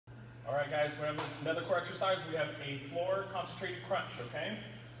All right, guys, we have another core exercise. We have a floor concentrated crunch, okay?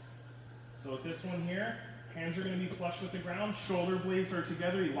 So with this one here, hands are going to be flush with the ground, shoulder blades are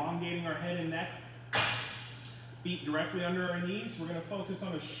together, elongating our head and neck. Feet directly under our knees. We're going to focus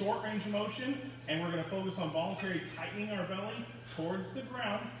on a short range of motion, and we're going to focus on voluntary tightening our belly towards the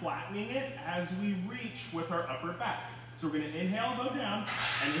ground, flattening it as we reach with our upper back. So we're going to inhale, go down,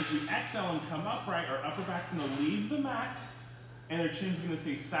 and as we exhale and come upright, our upper back's going to leave the mat, and our chin's going to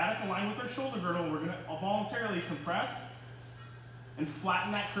stay static, aligned with our shoulder girdle. We're going to voluntarily compress and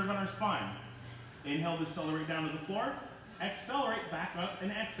flatten that curve on our spine. Inhale, decelerate down to the floor. Accelerate, back up,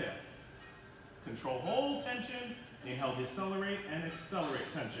 and exhale. Control, hold, tension. Inhale, decelerate, and accelerate,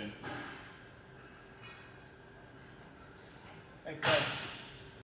 tension. Thanks, guys.